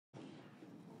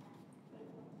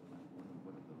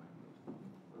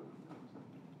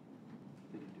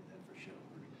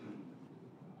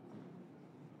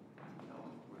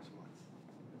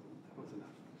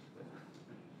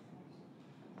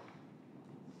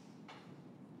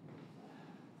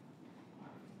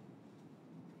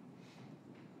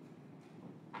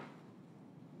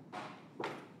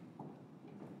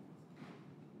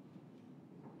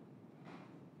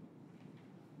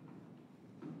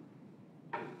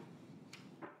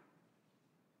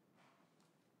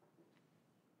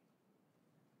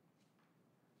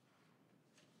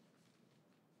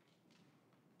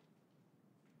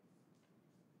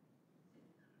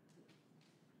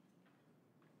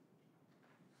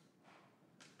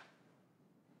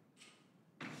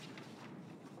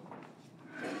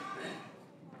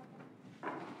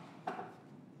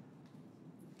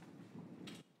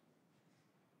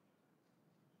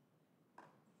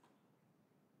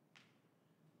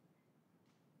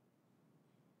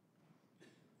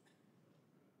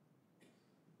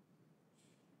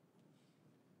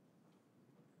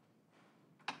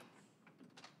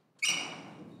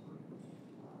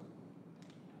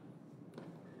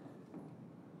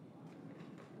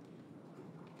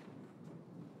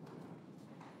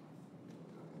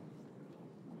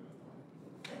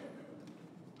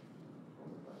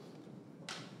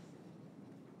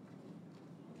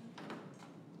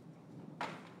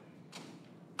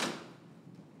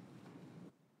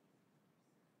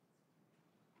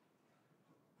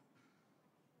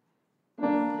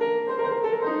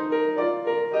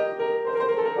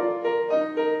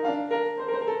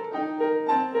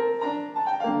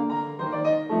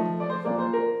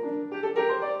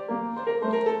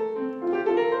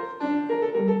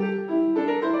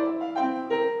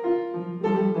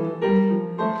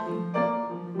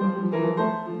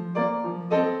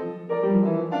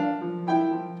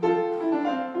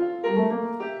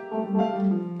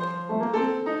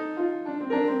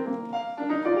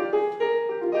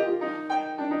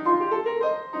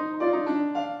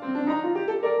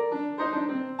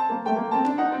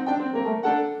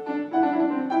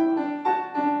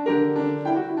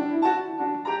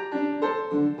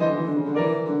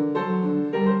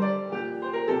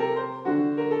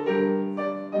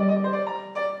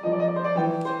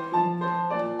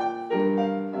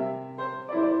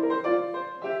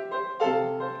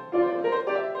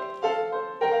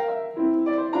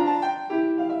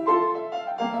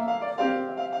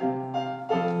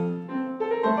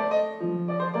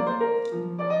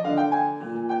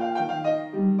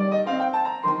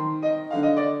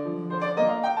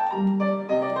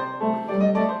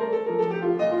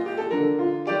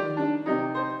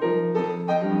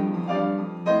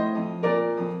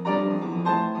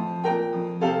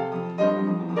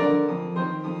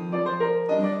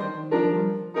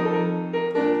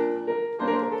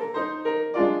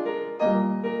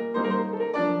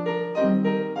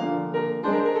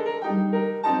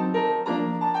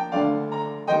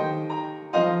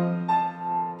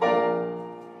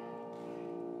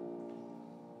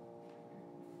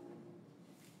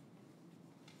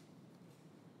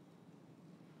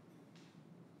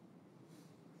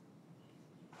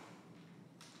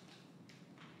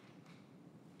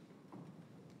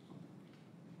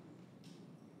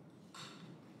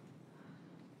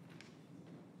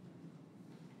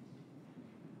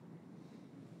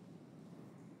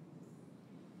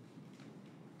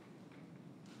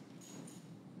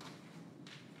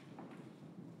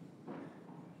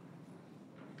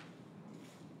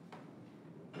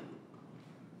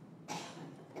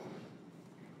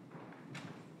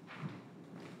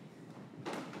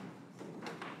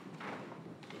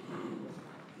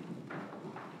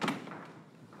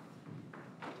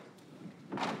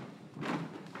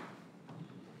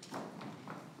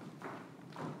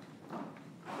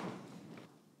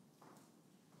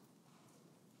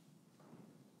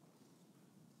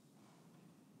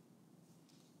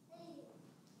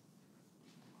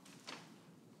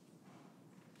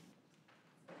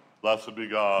Blessed be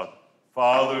God,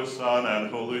 Father, Son,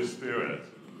 and Holy Spirit.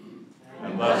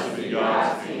 And blessed be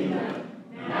God's kingdom,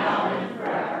 now and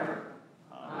forever.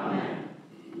 Amen.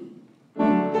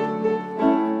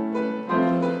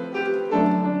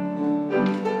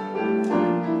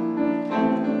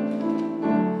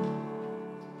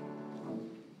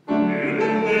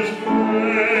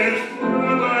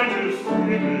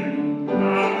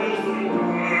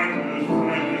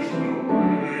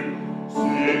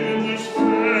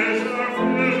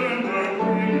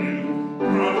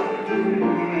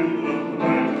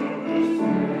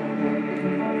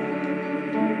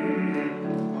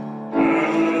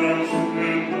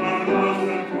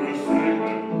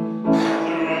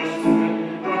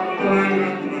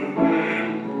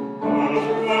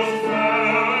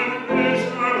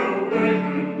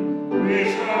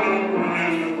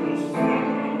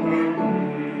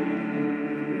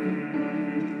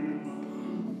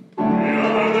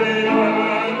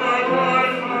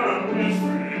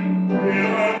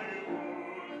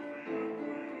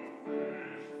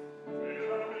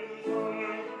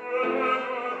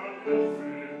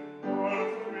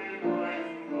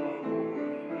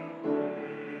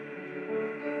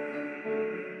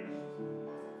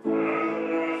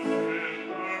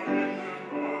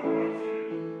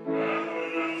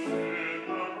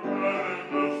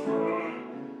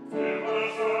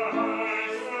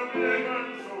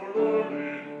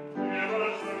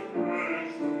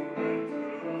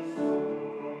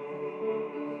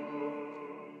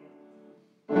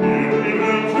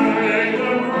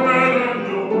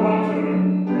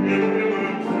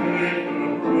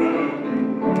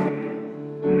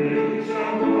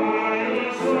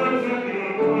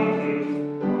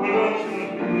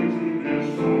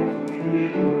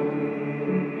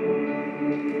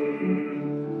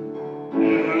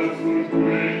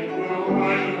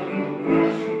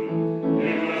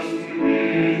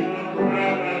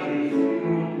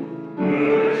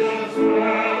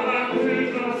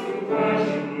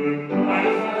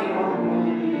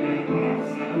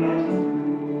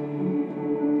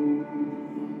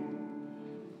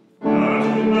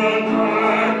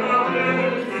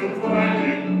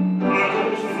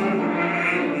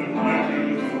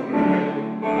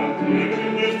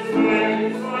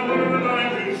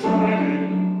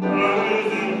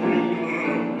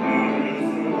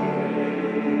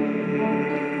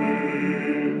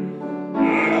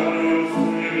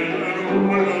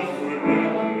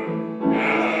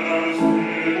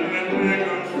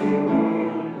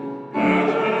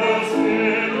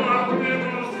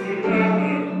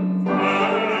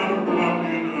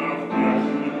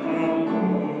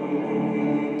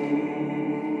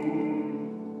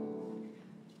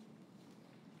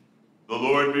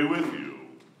 Lord be with you.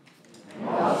 And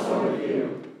also with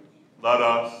you. Let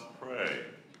us pray.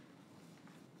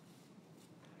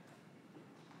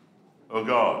 O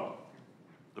God,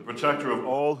 the protector of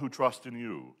all who trust in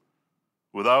you,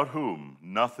 without whom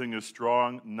nothing is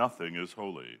strong, nothing is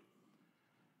holy.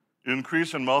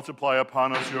 Increase and multiply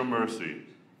upon us your mercy,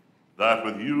 that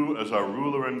with you as our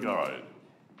ruler and guide,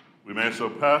 we may so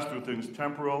pass through things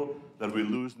temporal that we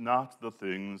lose not the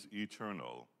things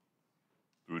eternal.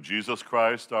 Through Jesus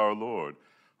Christ our Lord,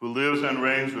 who lives and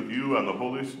reigns with you and the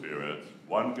Holy Spirit,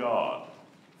 one God,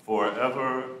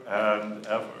 forever and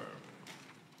ever.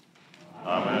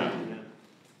 Amen.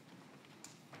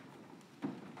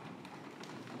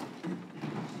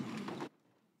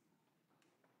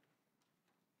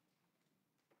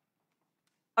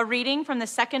 A reading from the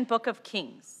second book of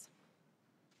Kings.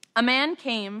 A man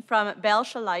came from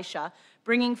Baal-Shalisha,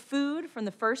 bringing food from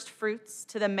the first fruits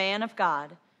to the man of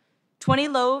God, 20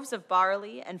 loaves of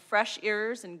barley and fresh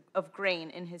ears of grain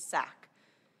in his sack.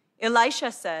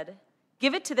 Elisha said,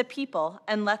 "Give it to the people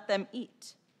and let them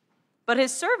eat." But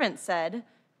his servant said,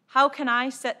 "How can I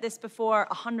set this before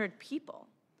 100 people?"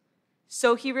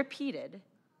 So he repeated,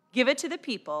 "Give it to the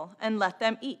people and let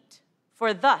them eat,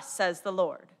 for thus says the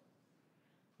Lord.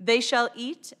 They shall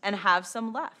eat and have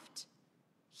some left."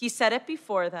 He set it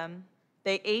before them.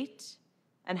 They ate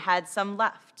and had some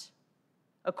left,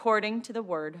 according to the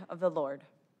word of the Lord.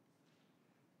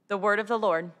 The word of the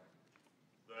Lord.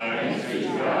 Thanks be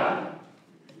to God.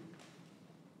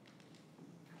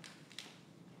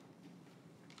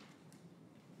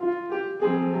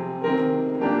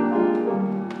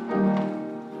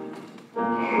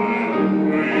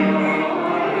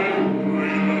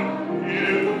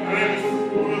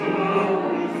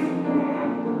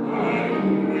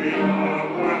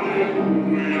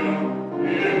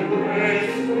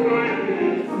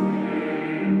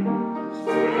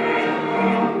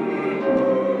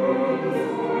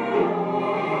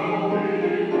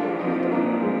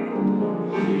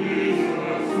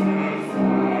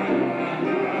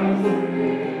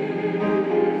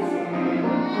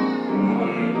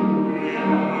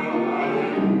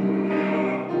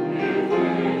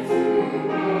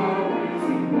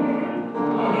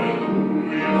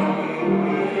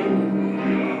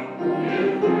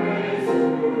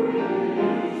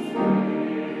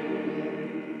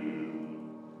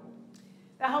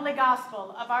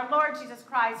 Gospel of our Lord Jesus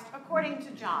Christ according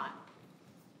to John.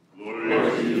 Glory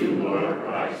to you, Lord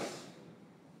Christ.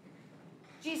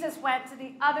 Jesus went to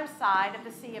the other side of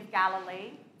the Sea of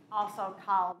Galilee, also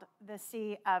called the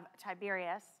Sea of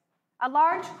Tiberias. A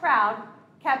large crowd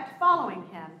kept following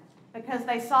him because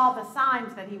they saw the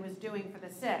signs that he was doing for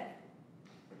the sick.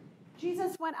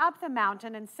 Jesus went up the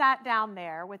mountain and sat down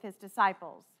there with his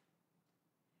disciples.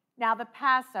 Now the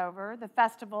Passover, the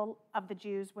festival of the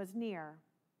Jews, was near.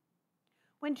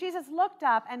 When Jesus looked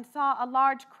up and saw a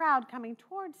large crowd coming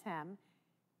towards him,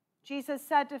 Jesus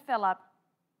said to Philip,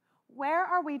 "Where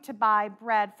are we to buy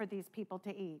bread for these people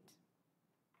to eat?"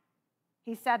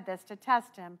 He said this to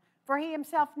test him, for he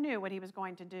himself knew what he was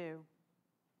going to do.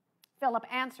 Philip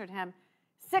answered him,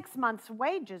 6 months'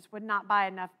 wages would not buy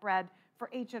enough bread for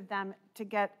each of them to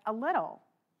get a little.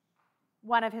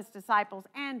 One of his disciples,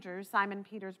 Andrew, Simon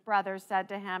Peter's brother, said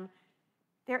to him,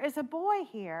 "There is a boy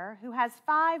here who has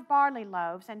 5 barley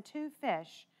loaves and 2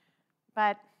 fish,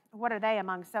 but what are they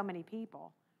among so many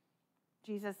people?"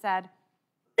 Jesus said,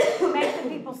 "Make the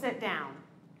people sit down."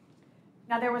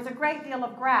 Now there was a great deal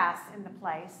of grass in the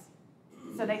place,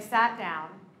 so they sat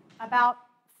down, about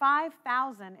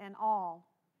 5,000 in all.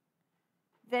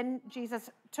 Then Jesus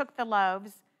took the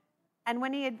loaves, and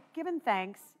when he had given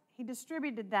thanks, he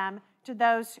distributed them to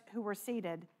those who were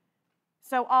seated.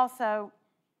 So also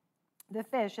the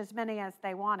fish, as many as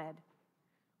they wanted.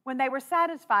 When they were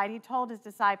satisfied, he told his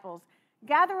disciples,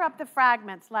 "Gather up the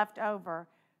fragments left over,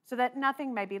 so that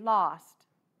nothing may be lost."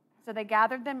 So they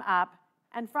gathered them up,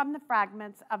 and from the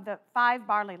fragments of the 5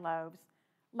 barley loaves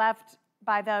left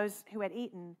by those who had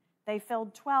eaten, they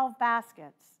filled 12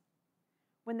 baskets.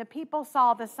 When the people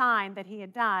saw the sign that he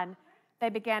had done, they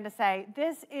began to say,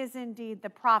 "This is indeed the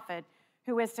prophet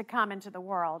who is to come into the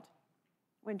world."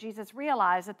 When Jesus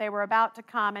realized that they were about to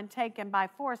come and take him by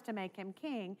force to make him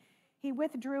king, he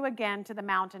withdrew again to the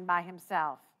mountain by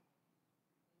himself.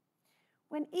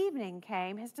 When evening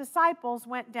came, his disciples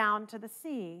went down to the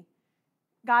sea,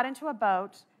 got into a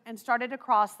boat, and started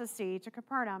across the sea to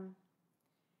Capernaum.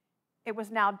 It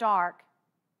was now dark,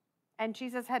 and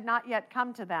Jesus had not yet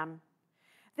come to them.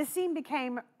 The sea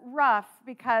became rough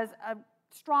because a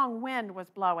strong wind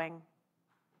was blowing.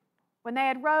 When they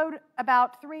had rowed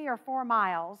about 3 or 4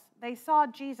 miles, they saw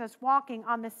Jesus walking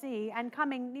on the sea and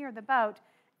coming near the boat,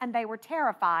 and they were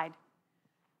terrified.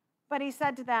 But he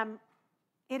said to them,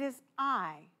 "It is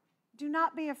I. Do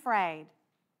not be afraid."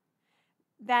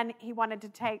 Then he wanted to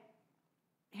take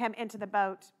him into the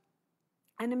boat,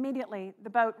 and immediately the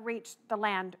boat reached the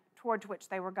land towards which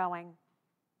they were going.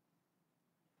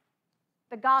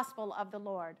 The Gospel of the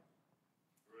Lord.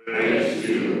 Praise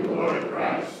to you, Lord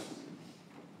Christ.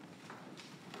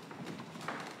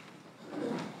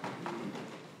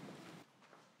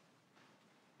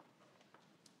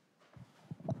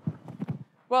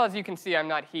 Well, as you can see, I'm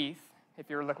not Heath, if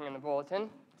you were looking in the bulletin.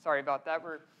 Sorry about that.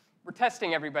 We're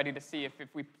testing everybody to see if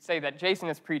we say that Jason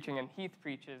is preaching and Heath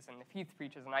preaches, and if Heath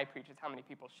preaches and I preaches, how many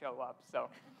people show up. So,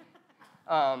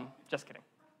 just kidding.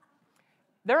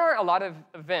 There are a lot of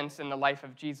events in the life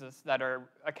of Jesus that are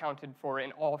accounted for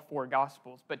in all four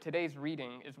Gospels, but today's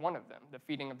reading is one of them, the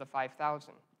feeding of the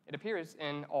 5,000. It appears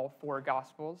in all four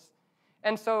Gospels,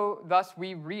 and so thus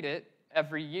we read it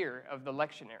every year of the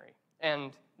lectionary.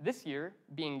 And this year,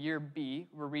 being year B,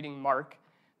 we're reading Mark,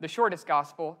 the shortest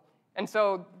Gospel, and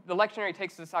so the lectionary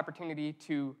takes this opportunity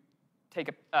to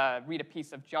read a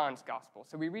piece of John's Gospel.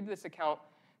 So we read this account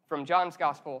from John's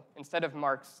Gospel instead of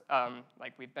Mark's,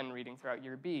 like we've been reading throughout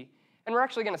year B. And we're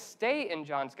actually going to stay in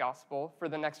John's Gospel for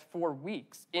the next 4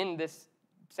 weeks in this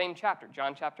same chapter,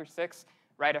 John chapter 6.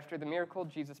 Right after the miracle,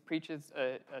 Jesus preaches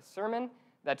a sermon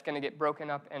that's going to get broken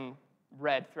up and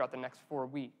read throughout the next 4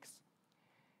 weeks.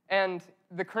 And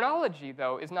the chronology,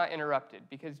 though, is not interrupted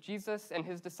because Jesus and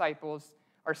his disciples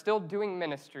are still doing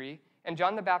ministry, and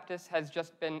John the Baptist has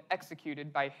just been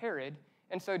executed by Herod.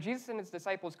 And so Jesus and his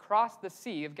disciples cross the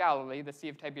Sea of Galilee, the Sea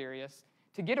of Tiberias,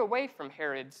 to get away from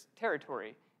Herod's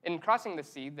territory. In crossing the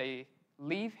sea, they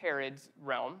leave Herod's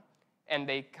realm, and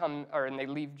they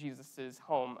leave Jesus'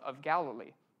 home of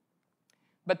Galilee.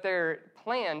 But their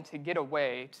plan to get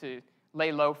away, to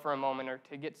lay low for a moment, or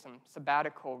to get some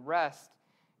sabbatical rest,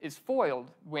 is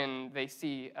foiled when they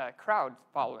see a crowd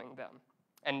following them.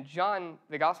 And John,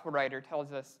 the gospel writer,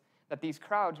 tells us that these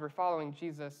crowds were following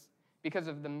Jesus because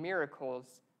of the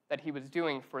miracles that he was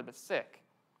doing for the sick.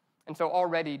 And so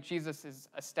already Jesus is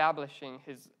establishing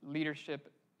his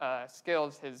leadership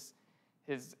skills,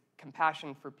 his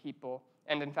compassion for people.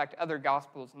 And in fact, other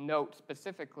gospels note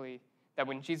specifically that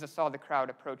when Jesus saw the crowd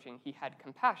approaching, he had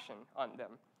compassion on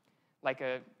them,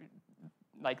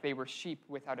 like they were sheep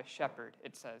without a shepherd,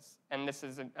 it says. And this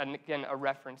is, again, a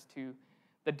reference to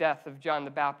the death of John the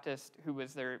Baptist, who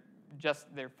was their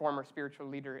former spiritual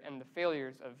leader, and the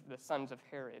failures of the sons of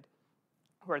Herod,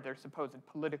 who are their supposed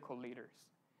political leaders.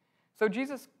 So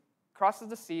Jesus crosses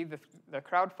the sea, the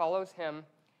crowd follows him,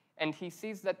 and he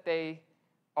sees that they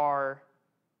are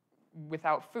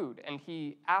without food. And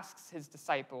he asks his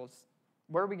disciples,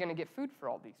 where are we going to get food for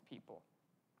all these people?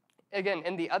 Again,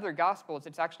 in the other Gospels,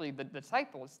 it's actually the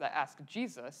disciples that ask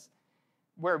Jesus,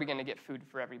 where are we going to get food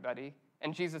for everybody?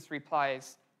 And Jesus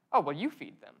replies, oh, well, you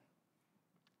feed them.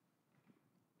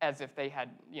 As if they had,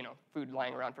 food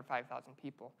lying around for 5,000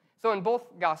 people. So in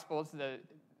both Gospels,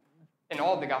 in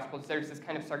all the Gospels, there's this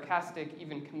kind of sarcastic,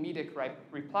 even comedic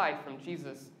reply from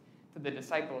Jesus to the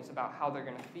disciples about how they're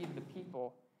going to feed the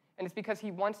people. And it's because he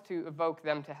wants to evoke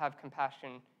them to have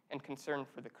compassion and concern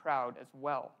for the crowd as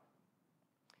well.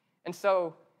 And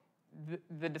so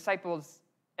the disciples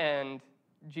and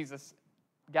Jesus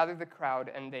gather the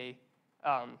crowd, and they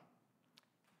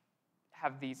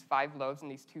have these 5 loaves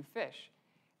and these 2 fish.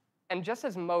 And just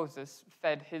as Moses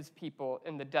fed his people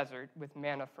in the desert with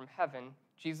manna from heaven,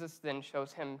 Jesus then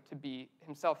shows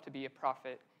himself to be a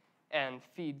prophet and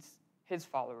feeds his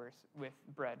followers with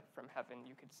bread from heaven,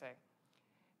 you could say.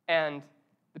 And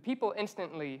the people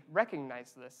instantly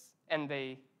recognize this, and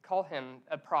they call him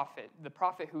a prophet, the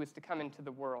prophet who is to come into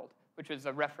the world, which is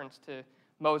a reference to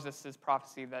Moses'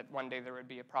 prophecy that one day there would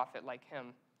be a prophet like him.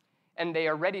 And they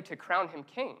are ready to crown him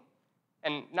king.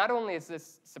 And not only is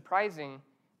this surprising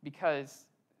because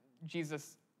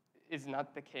Jesus is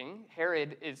not the king,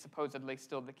 Herod is supposedly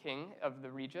still the king of the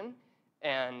region,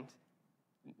 and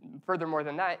furthermore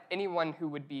than that, anyone who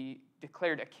would be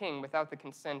declared a king without the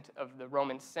consent of the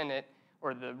Roman Senate,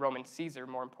 or the Roman Caesar,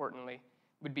 more importantly,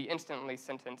 would be instantly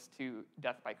sentenced to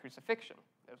death by crucifixion.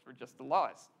 Those were just the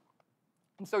laws.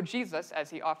 And so Jesus, as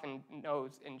he often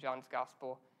knows in John's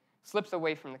gospel, slips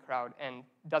away from the crowd and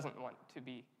doesn't want to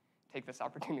take this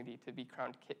opportunity to be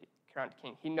crowned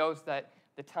king. He knows that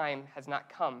the time has not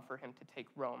come for him to take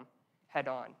Rome head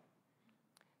on.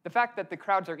 The fact that the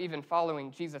crowds are even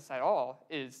following Jesus at all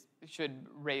should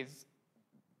raise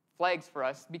flags for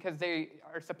us, because they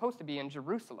are supposed to be in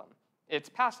Jerusalem. It's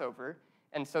Passover,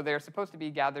 and so they're supposed to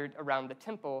be gathered around the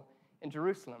temple in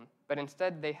Jerusalem, but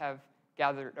instead they have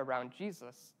gathered around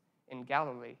Jesus in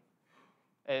Galilee.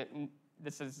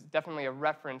 this is definitely a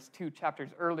reference 2 chapters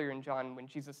earlier in John when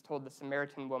Jesus told the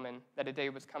Samaritan woman that a day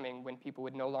was coming when people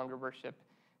would no longer worship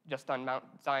just on Mount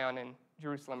Zion in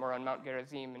Jerusalem or on Mount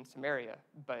Gerizim in Samaria,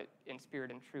 but in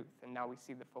spirit and truth. And now we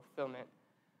see the fulfillment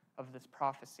of this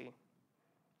prophecy.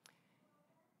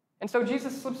 And so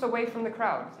Jesus slips away from the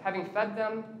crowds, having fed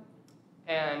them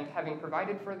and having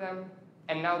provided for them,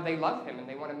 and now they love him and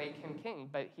they want to make him king,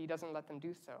 but he doesn't let them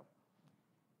do so.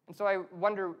 And so I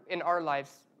wonder in our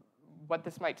lives what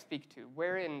this might speak to.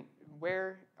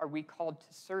 Where are we called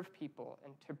to serve people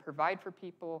and to provide for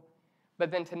people,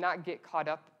 but then to not get caught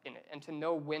up in it and to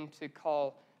know when to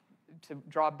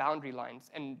draw boundary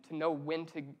lines and to know when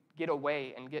to get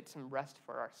away and get some rest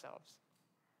for ourselves?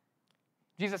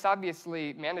 Jesus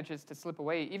obviously manages to slip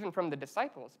away even from the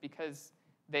disciples because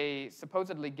they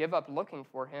supposedly give up looking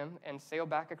for him and sail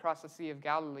back across the Sea of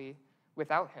Galilee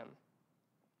without him.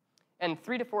 And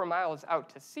 3 to 4 miles out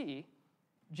to sea,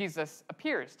 Jesus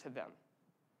appears to them,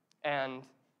 and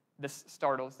this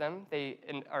startles them. They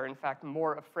are, in fact,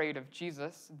 more afraid of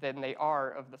Jesus than they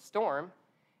are of the storm,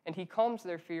 and he calms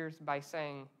their fears by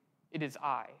saying, "It is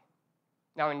I."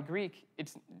 Now, in Greek,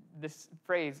 this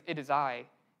phrase, "it is I,"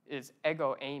 is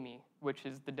ego eimi, which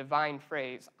is the divine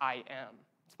phrase, "I am."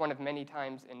 It's one of many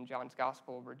times in John's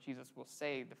gospel where Jesus will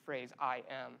say the phrase, "I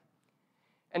am."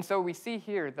 And so we see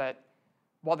here that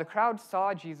while the crowd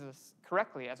saw Jesus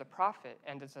correctly as a prophet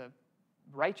and as a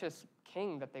righteous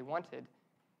king that they wanted,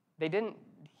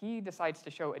 he decides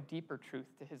to show a deeper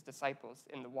truth to his disciples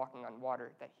in the walking on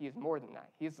water, that he is more than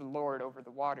that. He is the Lord over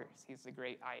the waters. He's the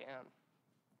great I am.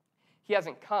 He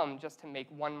hasn't come just to make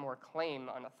one more claim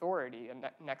on authority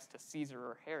next to Caesar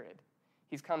or Herod.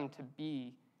 He's come to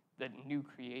be the new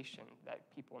creation that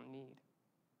people need.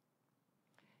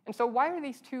 And so why are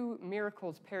these 2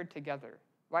 miracles paired together?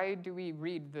 Why do we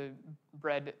read the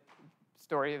bread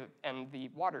story and the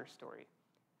water story?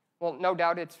 Well, no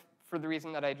doubt it's for the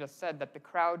reason that I just said, that the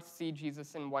crowd see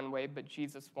Jesus in one way, but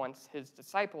Jesus wants his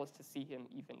disciples to see him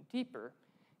even deeper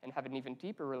and have an even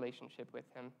deeper relationship with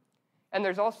him. And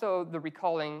there's also the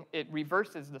recalling, it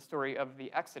reverses the story of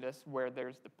the Exodus, where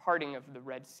there's the parting of the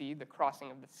Red Sea, the crossing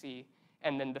of the sea,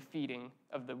 and then the feeding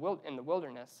of in the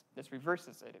wilderness. This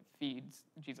reverses it.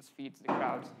 Jesus feeds the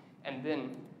crowds, and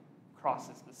then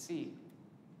crosses the sea.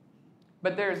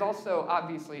 But there's also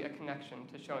obviously a connection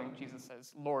to showing Jesus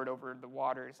as Lord over the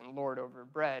waters and Lord over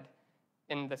bread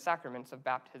in the sacraments of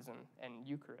baptism and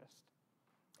Eucharist.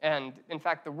 And in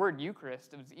fact, the word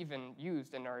Eucharist was even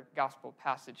used in our gospel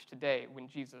passage today when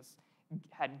Jesus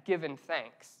had given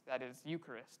thanks, that is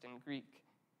Eucharist in Greek.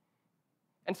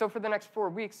 And so for the next 4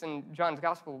 weeks in John's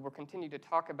gospel, we'll continue to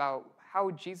talk about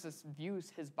how Jesus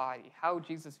views his body, how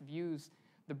Jesus views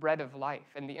the bread of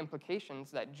life, and the implications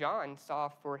that John saw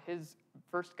for his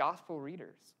first gospel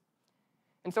readers.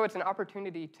 And so it's an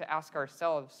opportunity to ask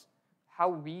ourselves how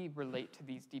we relate to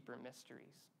these deeper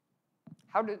mysteries.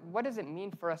 What does it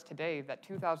mean for us today that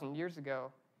 2,000 years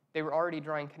ago, they were already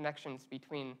drawing connections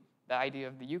between the idea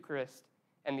of the Eucharist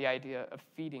and the idea of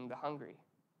feeding the hungry?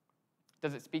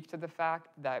 Does it speak to the fact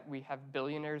that we have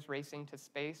billionaires racing to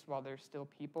space while there's still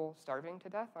people starving to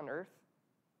death on Earth?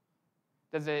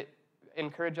 Does it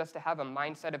encourage us to have a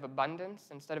mindset of abundance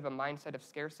instead of a mindset of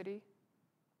scarcity?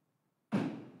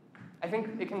 I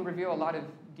think it can reveal a lot of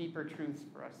deeper truths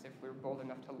for us if we're bold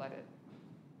enough to let it.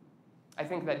 I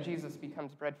think that Jesus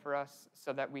becomes bread for us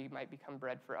so that we might become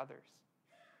bread for others.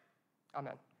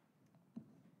 Amen.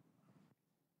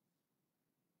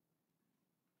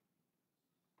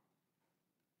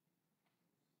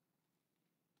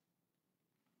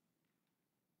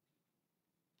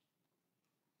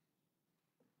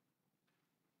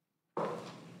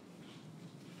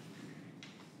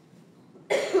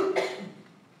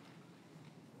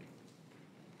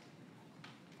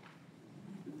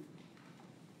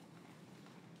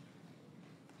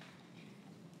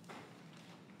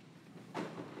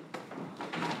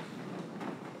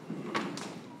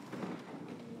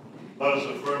 Let us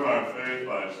affirm our faith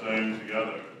by saying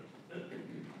together,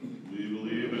 we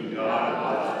believe in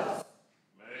God,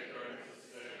 maker and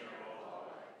sustainer of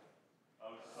all,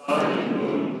 of sun and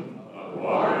moon, of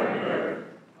water and earth,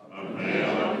 of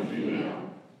male and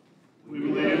female. We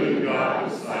believe in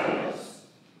God, Messiah,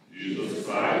 Jesus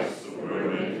Christ, the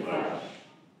Word made flesh,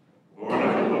 born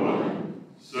of a woman,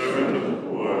 servant of the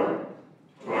poor,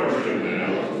 tortured and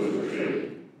nailed to a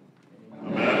tree. A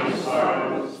man of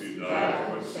sorrows, he died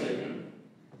forsaken.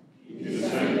 He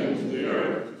descended into the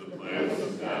earth to the place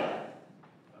of death.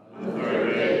 On the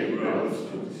 3rd day he rose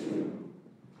from the tomb.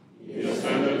 He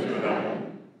ascended to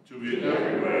heaven, to be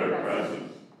everywhere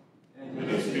present, and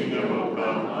his kingdom will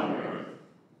come on earth.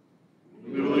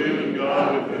 We believe in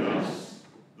God within us,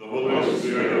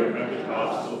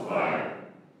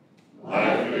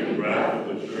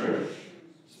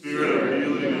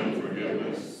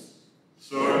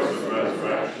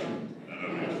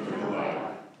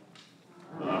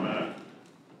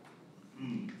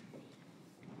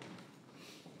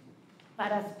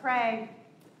 Let us pray.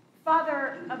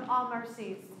 Father of all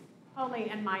mercies, holy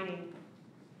and mighty,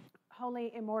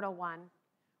 holy immortal one,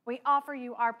 we offer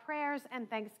you our prayers and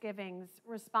thanksgivings,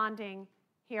 responding,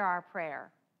 hear our prayer.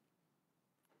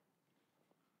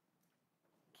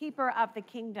 Keeper of the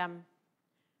kingdom,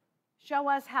 show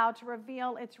us how to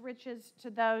reveal its riches to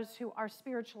those who are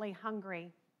spiritually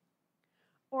hungry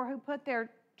or who put their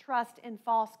trust in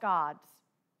false gods.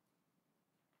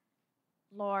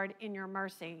 Lord, in your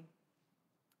mercy,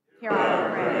 hear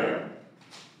our prayer.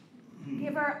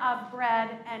 Giver of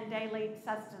bread and daily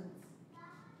sustenance,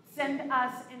 send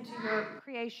us into your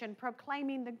creation,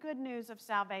 proclaiming the good news of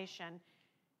salvation,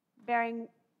 bearing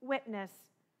witness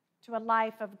to a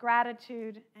life of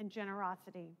gratitude and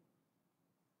generosity.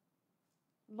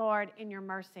 Lord, in your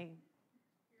mercy.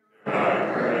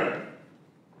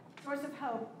 Source of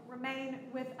hope, remain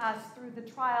with us through the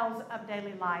trials of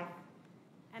daily life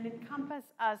and encompass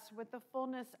us with the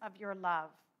fullness of your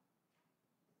love.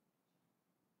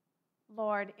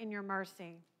 Lord, in your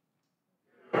mercy.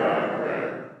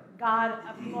 God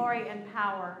of glory and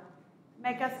power,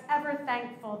 make us ever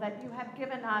thankful that you have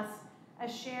given us a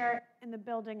share in the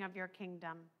building of your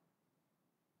kingdom.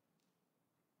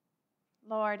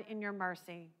 Lord, in your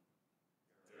mercy.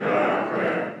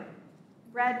 Bread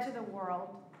to the world,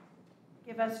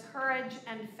 give us courage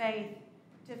and faith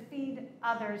to feed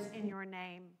others in your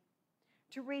name,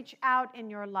 to reach out in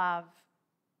your love,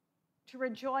 to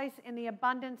rejoice in the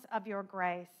abundance of your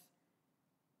grace,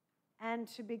 and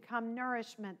to become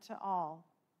nourishment to all.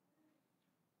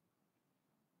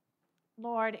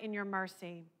 Lord, in your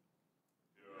mercy.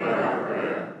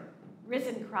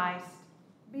 Risen Christ,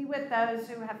 be with those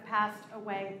who have passed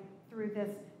away through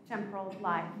this temporal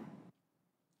life,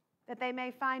 that they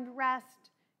may find rest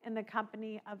in the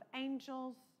company of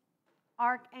angels,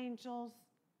 archangels,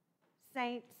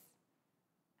 saints,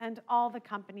 and all the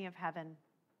company of heaven.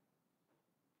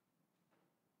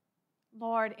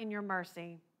 Lord, in your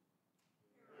mercy.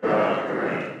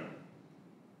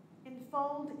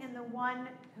 Enfold in the one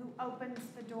who opens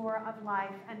the door of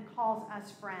life and calls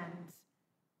us friends.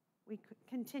 We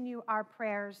continue our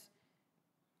prayers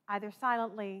either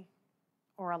silently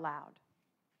or aloud.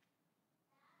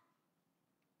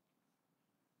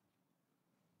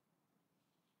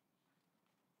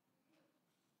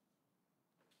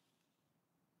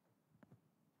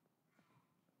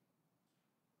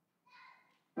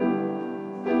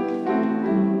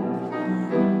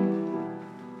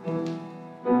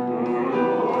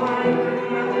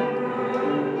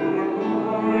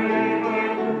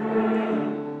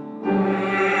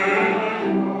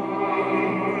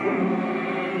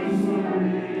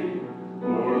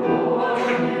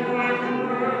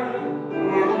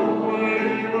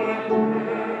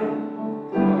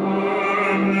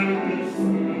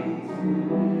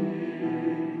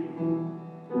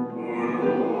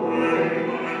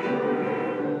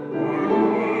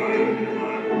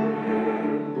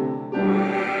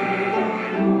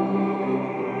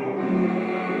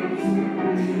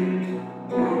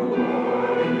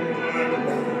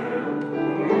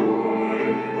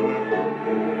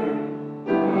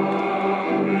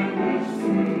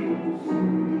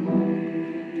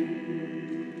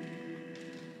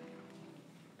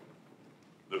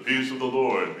 The peace of the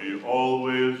Lord be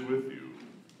always with you.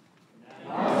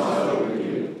 And also with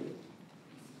you.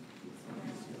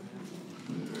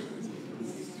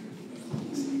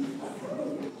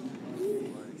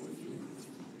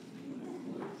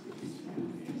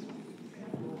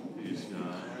 Peace,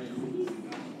 God.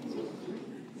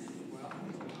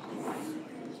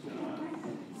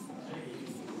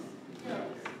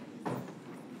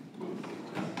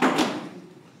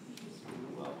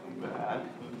 Welcome back.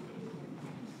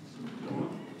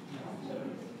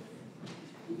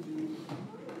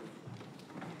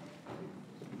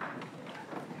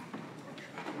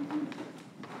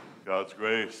 God's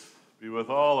grace be with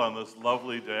all on this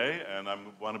lovely day, and I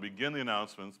want to begin the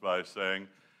announcements by saying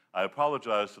I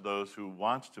apologize to those who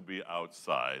want to be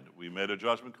outside. We made a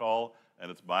judgment call,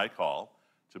 and it's my call,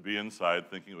 to be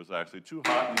inside, thinking it was actually too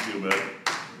hot and humid.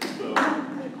 So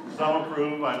some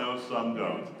approve, I know some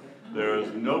don't. There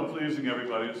is no pleasing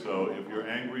everybody, so if you're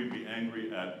angry, be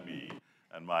angry at me,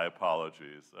 and my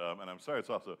apologies. And I'm sorry, it's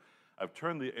also, I've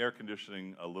turned the air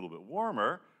conditioning a little bit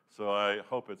warmer, so I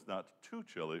hope it's not too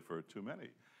chilly for too many.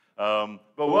 But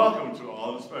welcome to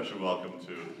all, and a special welcome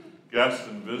to guests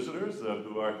and visitors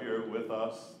who are here with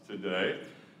us today.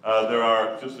 There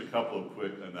are just a couple of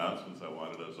quick announcements I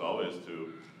wanted, as always,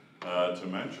 to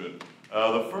mention.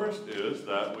 The first is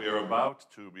that we are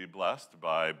about to be blessed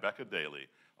by Becca Daly,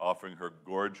 offering her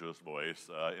gorgeous voice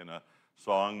in a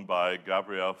song by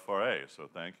Gabrielle Fauré. So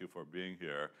thank you for being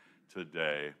here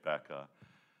today, Becca.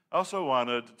 I also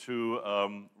wanted to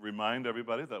remind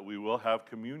everybody that we will have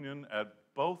communion at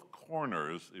both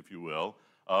corners, if you will,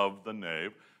 of the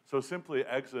nave. So simply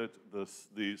exit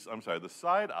the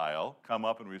side aisle, come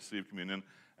up and receive communion,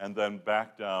 and then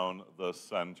back down the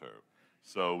center.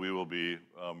 So we will be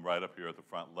right up here at the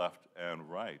front, left and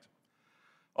right.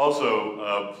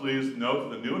 Also, please note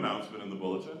the new announcement in the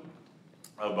bulletin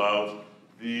about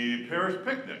the parish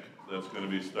picnic that's going to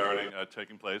be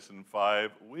taking place in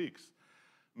 5 weeks.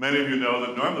 Many of you know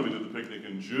that normally we do the picnic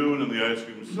in June and the ice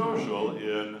cream social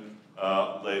in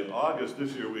late August.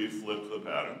 This year we flipped the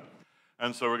pattern.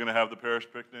 And so we're going to have the parish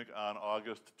picnic on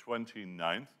August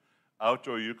 29th,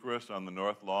 outdoor Eucharist on the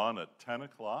North Lawn at 10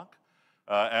 o'clock.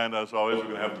 And as always, we're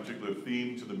going to have a particular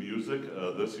theme to the music.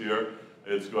 This year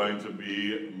it's going to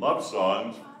be love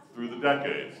songs through the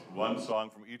decades. One song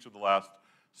from each of the last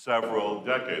several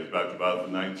decades, back to about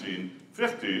the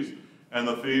 1950s. And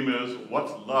the theme is,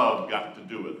 what's love got to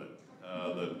do with it?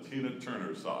 The Tina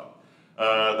Turner song.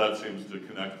 That seems to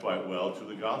connect quite well to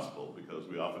the gospel, because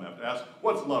we often have to ask,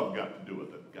 what's love got to do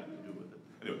with it? Got to do with it.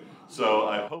 Anyway, so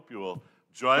I hope you will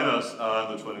join us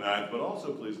on the 29th, but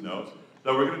also please note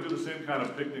that we're going to do the same kind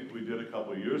of picnic we did a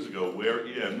couple of years ago,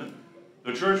 wherein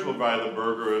the church will buy the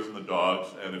burgers and the dogs,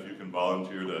 and if you can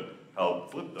volunteer to help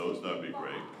flip those, that would be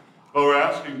great. But we're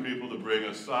asking people to bring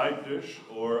a side dish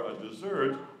or a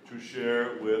dessert to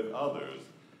share with others.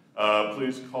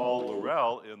 Please call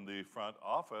Laurel in the front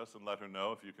office and let her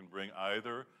know if you can bring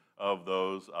either of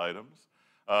those items.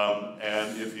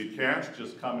 And if you can't,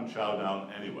 just come and chow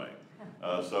down anyway.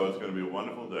 So it's going to be a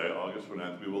wonderful day, August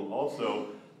 29th. We will also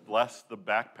bless the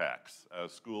backpacks,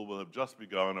 as school will have just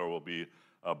begun or will be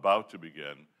about to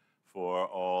begin for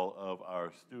all of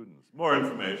our students. More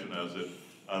information as it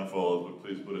unfolds, but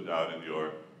please put it down in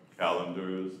your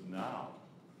calendars now.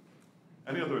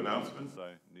 Any other announcements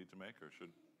I need to make or should?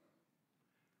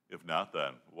 If not,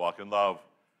 then walk in love.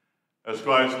 As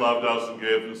Christ loved us and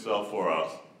gave himself for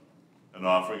us, an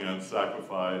offering and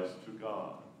sacrifice to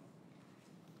God.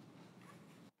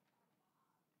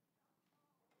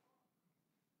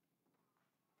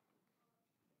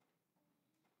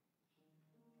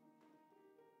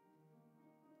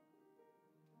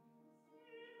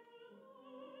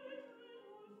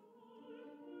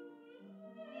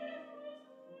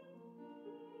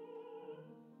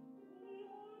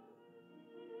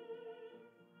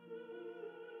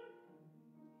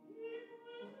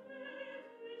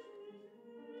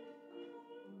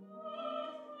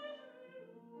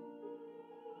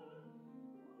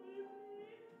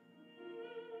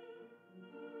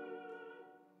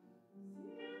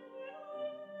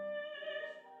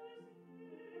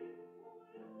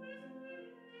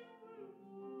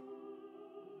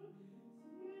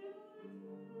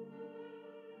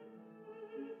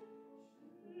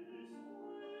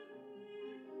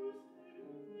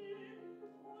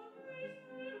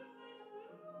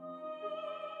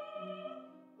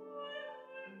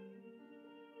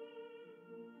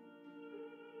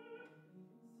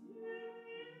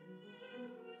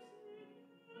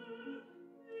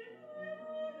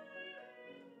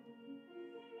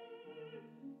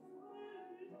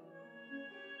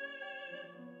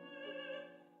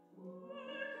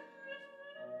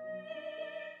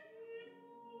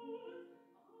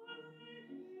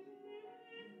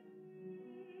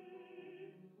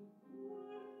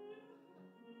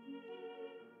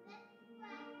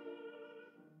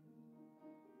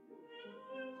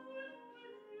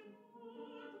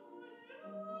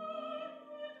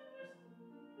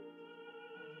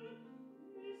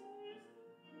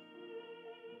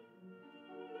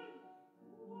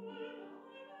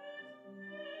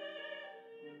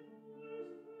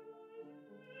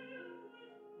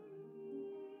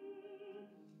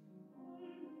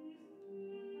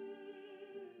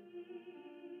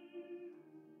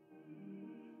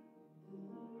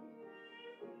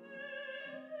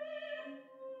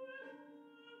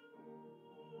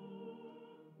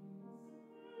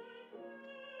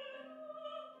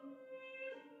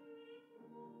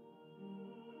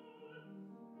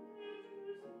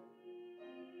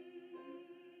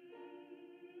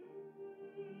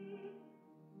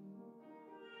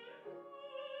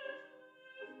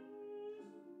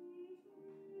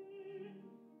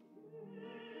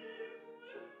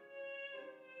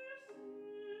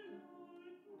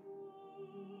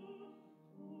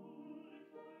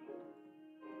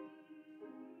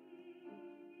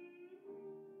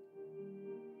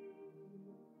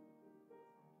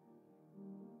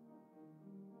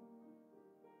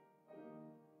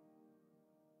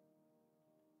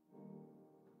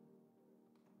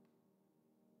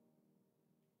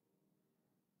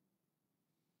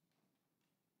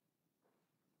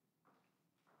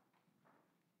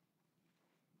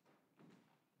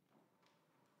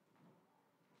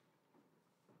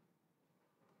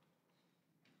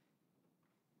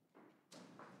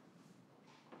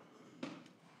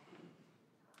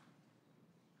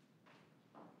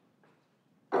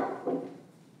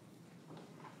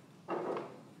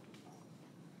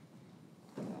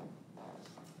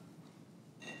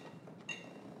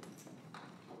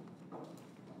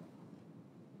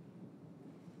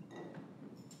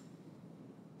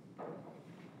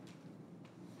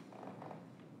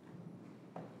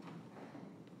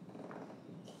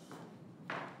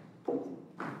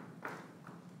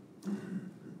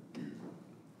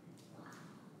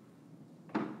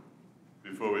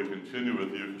 continue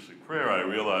with the Eucharistic prayer, I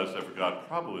realized I forgot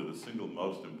probably the single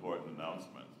most important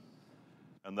announcement,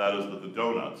 and that is that the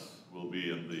donuts will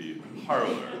be in the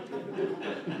parlor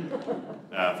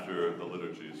after the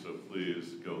liturgy, so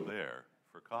please go there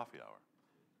for coffee hour.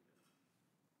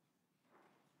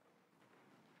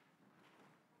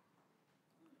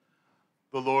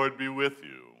 The Lord be with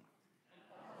you.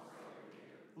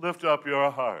 Lift up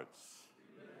your hearts.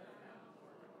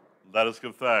 Let us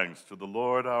give thanks to the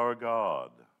Lord our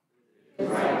God.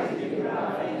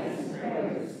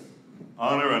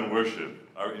 Honor and worship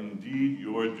are indeed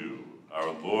your due,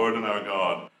 our Lord and our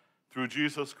God, through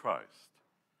Jesus Christ.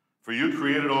 For you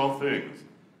created all things.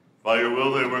 By your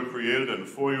will they were created, and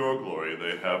for your glory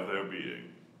they have their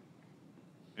being.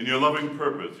 In your loving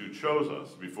purpose, you chose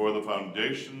us before the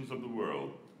foundations of the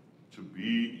world to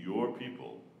be your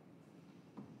people.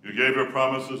 You gave your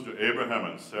promises to Abraham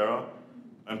and Sarah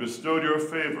and bestowed your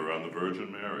favor on the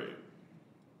Virgin Mary.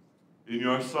 In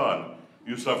your Son,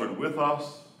 you suffered with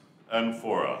us and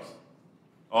for us,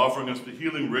 offering us the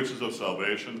healing riches of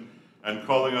salvation and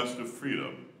calling us to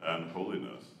freedom and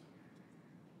holiness.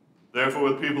 Therefore,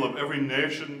 with people of every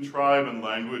nation, tribe, and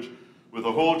language, with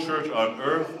the whole church on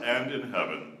earth and in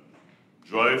heaven,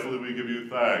 joyfully we give you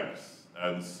thanks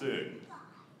and sing.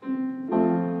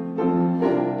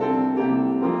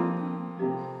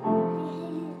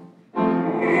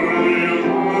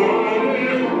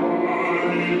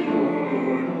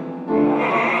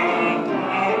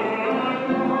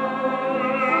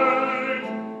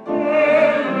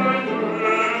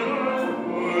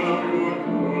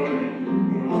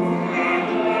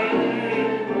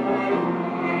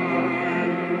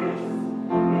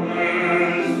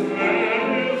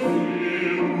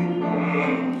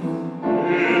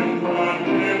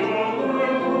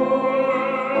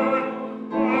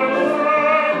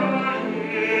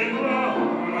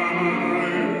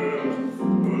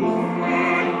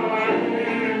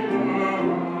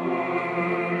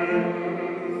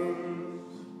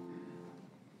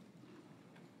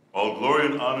 All glory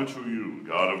and honor to you,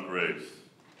 God of grace.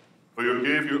 For you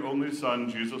gave your only Son,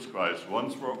 Jesus Christ,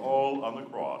 once for all on the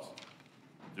cross,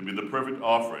 to be the perfect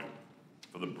offering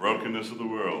for the brokenness of the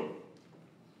world,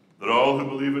 that all who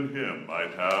believe in him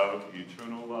might have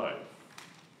eternal life.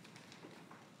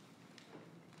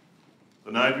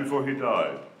 The night before he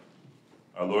died,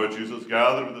 our Lord Jesus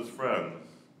gathered with his friends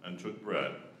and took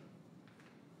bread.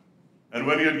 And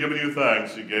when he had given you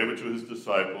thanks, he gave it to his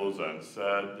disciples and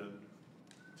said,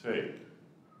 "Take,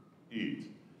 eat.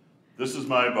 This is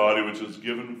my body, which is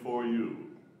given for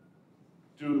you.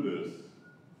 Do this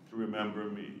to remember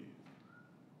me."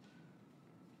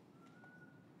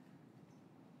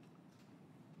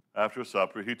 After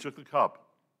supper, he took the cup.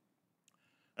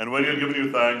 And when he had given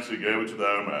you thanks, he gave it to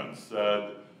them and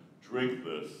said, "Drink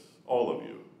this, all of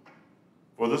you.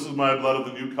 For this is my blood of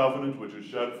the new covenant, which is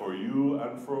shed for you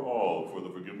and for all for the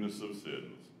forgiveness of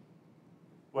sins.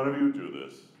 Whenever you do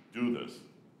this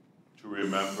to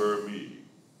remember me."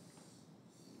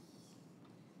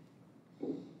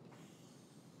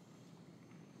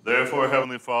 Therefore,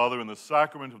 Heavenly Father, in the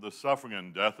sacrament of the suffering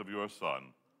and death of your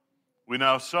Son, we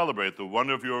now celebrate the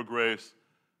wonder of your grace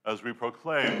as we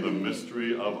proclaim the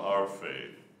mystery of our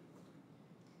faith.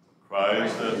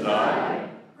 Christ has died,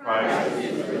 Christ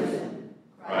is risen,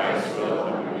 Christ will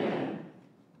come again.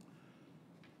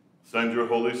 Send your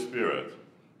Holy Spirit,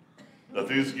 that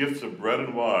these gifts of bread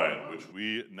and wine, which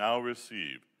we now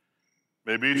receive,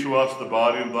 may be to us the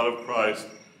body and blood of Christ,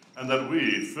 and that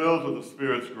we, filled with the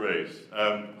Spirit's grace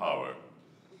and power,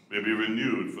 may be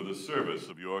renewed for the service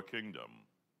of your kingdom.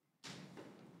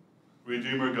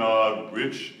 Redeemer God,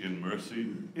 rich in mercy,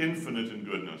 infinite in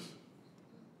goodness,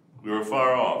 we were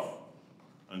far off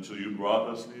until you brought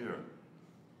us near,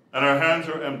 and our hands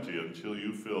are empty until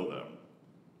you fill them.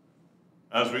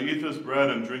 As we eat this bread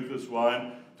and drink this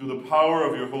wine, through the power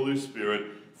of your Holy Spirit,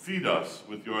 feed us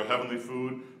with your heavenly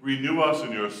food, renew us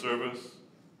in your service,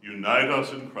 unite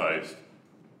us in Christ,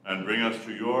 and bring us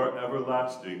to your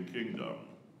everlasting kingdom.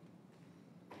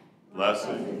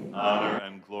 Blessing, honor,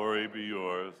 and glory be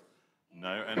yours,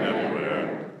 now and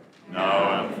everywhere,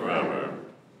 now and forever.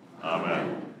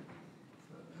 Amen.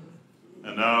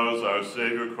 And now, as our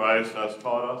Savior Christ has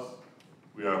taught us,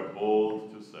 we are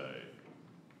bold to say,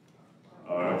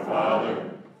 Our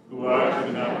Father, who art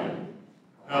in heaven,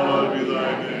 hallowed be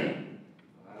thy name.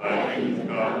 Thy kingdom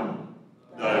come,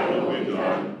 thy will be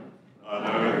done, on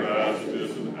earth as it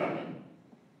is in heaven.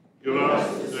 Give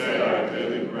us this day our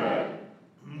daily bread,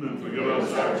 and forgive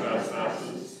us our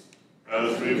trespasses,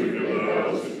 as we forgive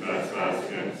those who trespass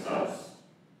against us.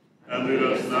 And lead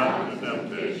us not into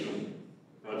temptation,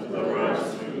 but deliver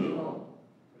us from evil.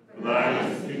 For thine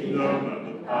is the kingdom, and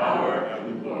the power,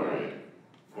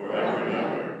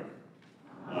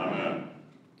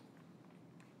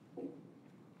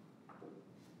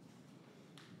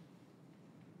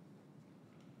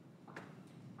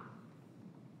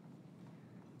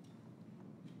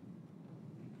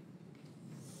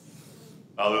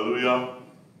 Hallelujah.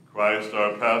 Christ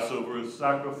our Passover is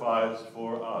sacrificed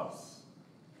for us.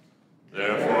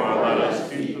 Therefore, let us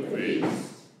keep the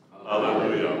feast.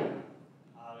 Hallelujah.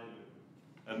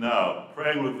 And now,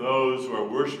 praying with those who are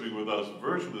worshiping with us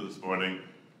virtually this morning,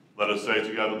 let us say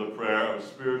together the prayer of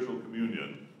spiritual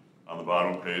communion on the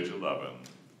bottom of page 11.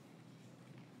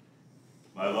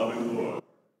 My loving Lord,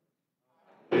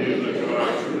 I believe that you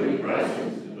are truly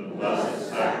present in the blessed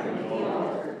sacrament of the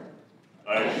Lord.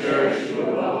 I cherish you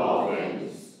above all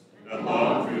things and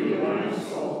long for you in my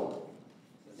soul.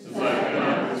 Since I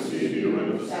cannot receive you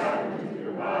in the sacrament of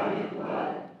your body and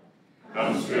blood,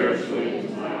 come spiritually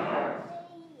into my heart.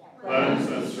 Cleanse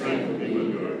and strengthen me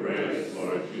with your grace,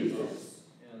 Lord Jesus,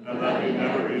 and let me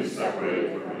never be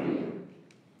separated from you.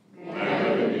 May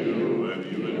I live in you and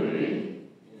you in me,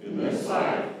 in this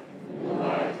life and in the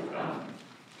life to come.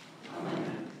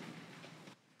 Amen.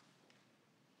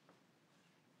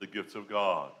 The gifts of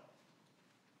God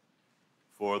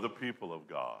for the people of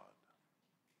God.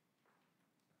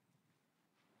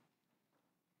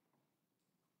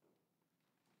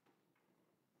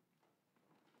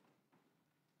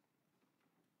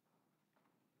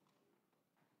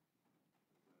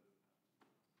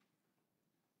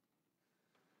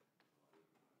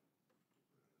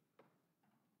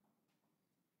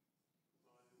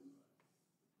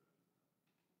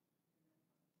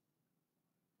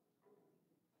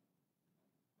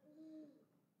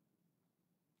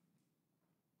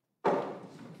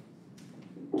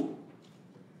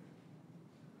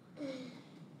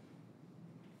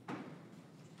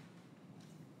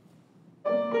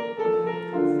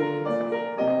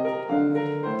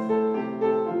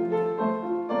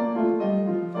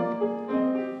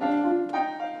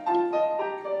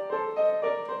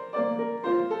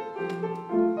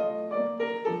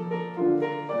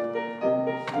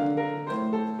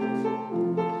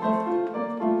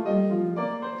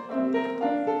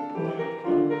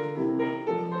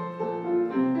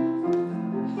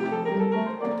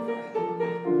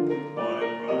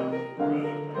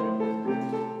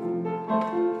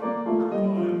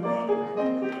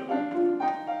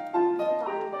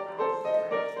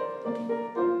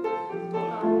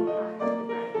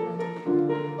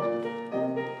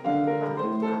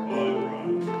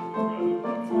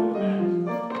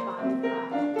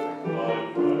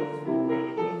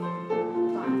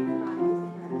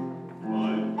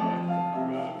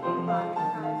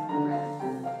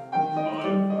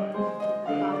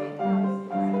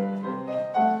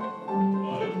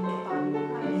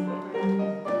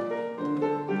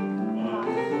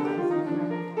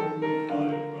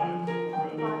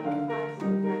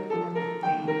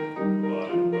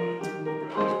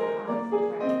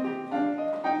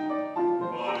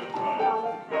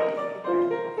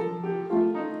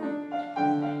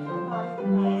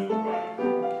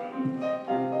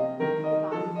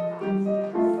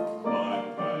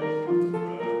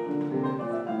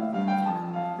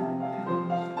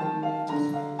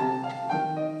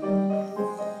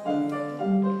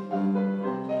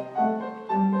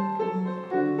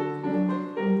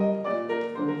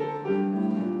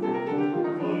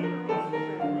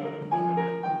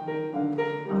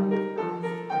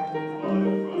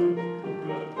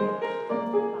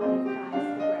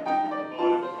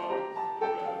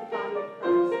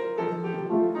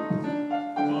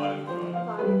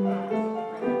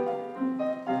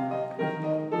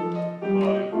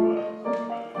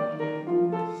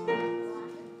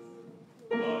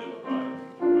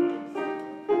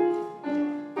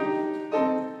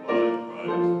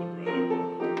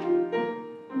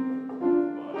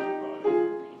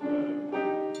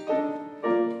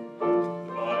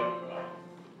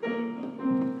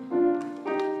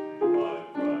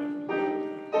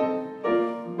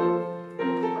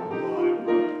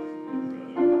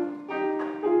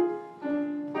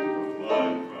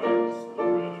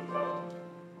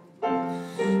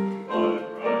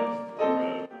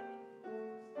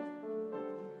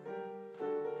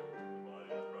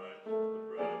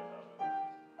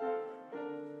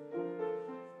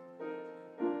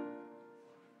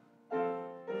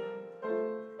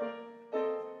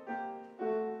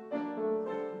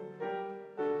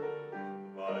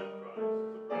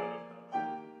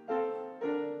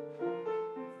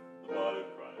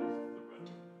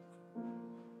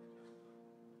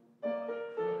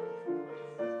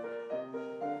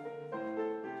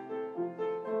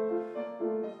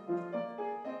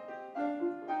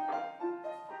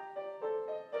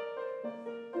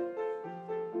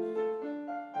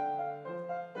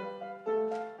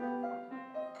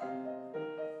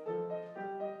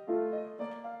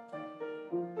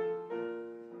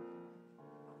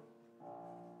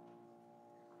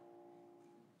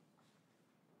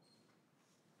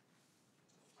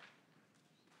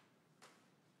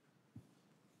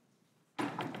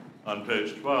 On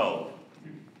page 12,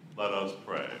 let us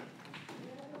pray.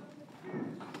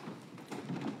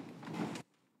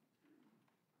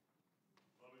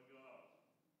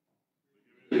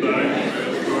 Thanks for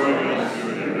restoring us to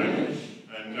your image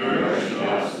and nourishing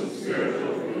us with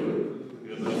spiritual food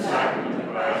in the sacrament of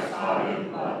Christ's body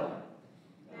and blood.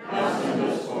 Now send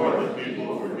us forth a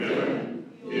people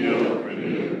forgiven, healed,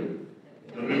 renewed,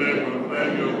 that we may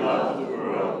proclaim your love to the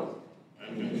world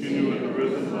and continue in the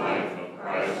risen life of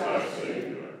Christ our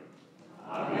Savior.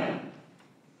 Amen.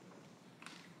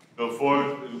 Go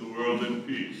forth into the world in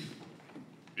peace.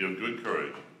 Be of good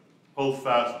courage. Hold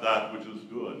fast that which is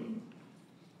good.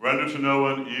 Render to no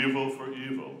one evil for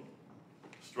evil.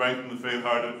 Strengthen the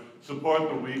faint-hearted. Support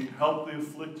the weak. Help the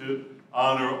afflicted.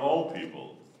 Honor all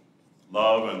people.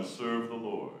 Love and serve the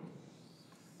Lord.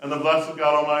 And the blessed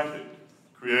God Almighty,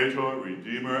 Creator,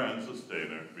 Redeemer, and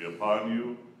Sustainer, be upon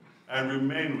you and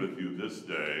remain with you this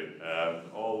day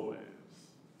and always.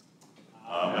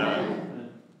 Amen.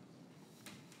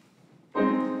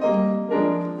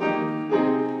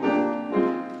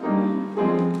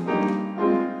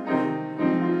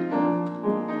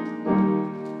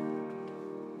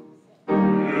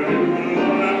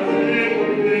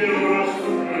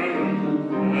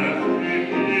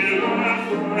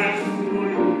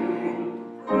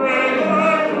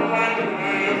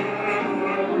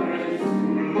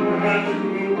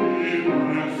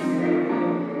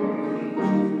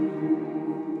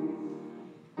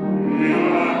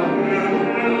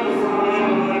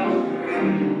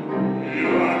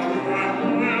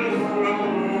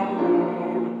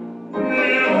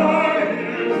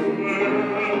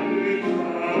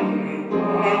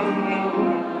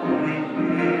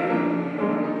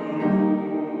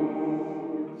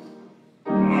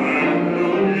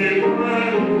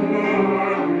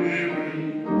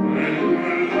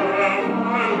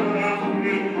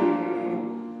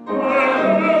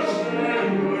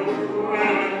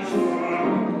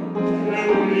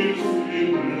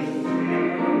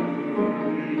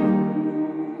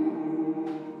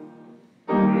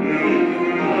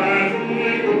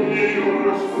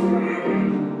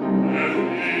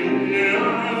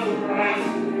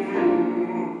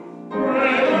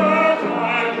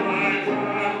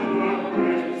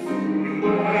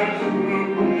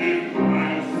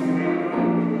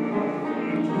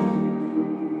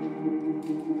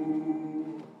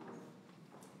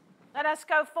 Let us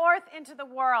go forth into the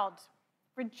world,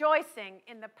 rejoicing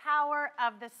in the power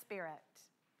of the Spirit.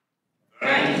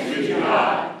 Thanks be to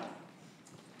God.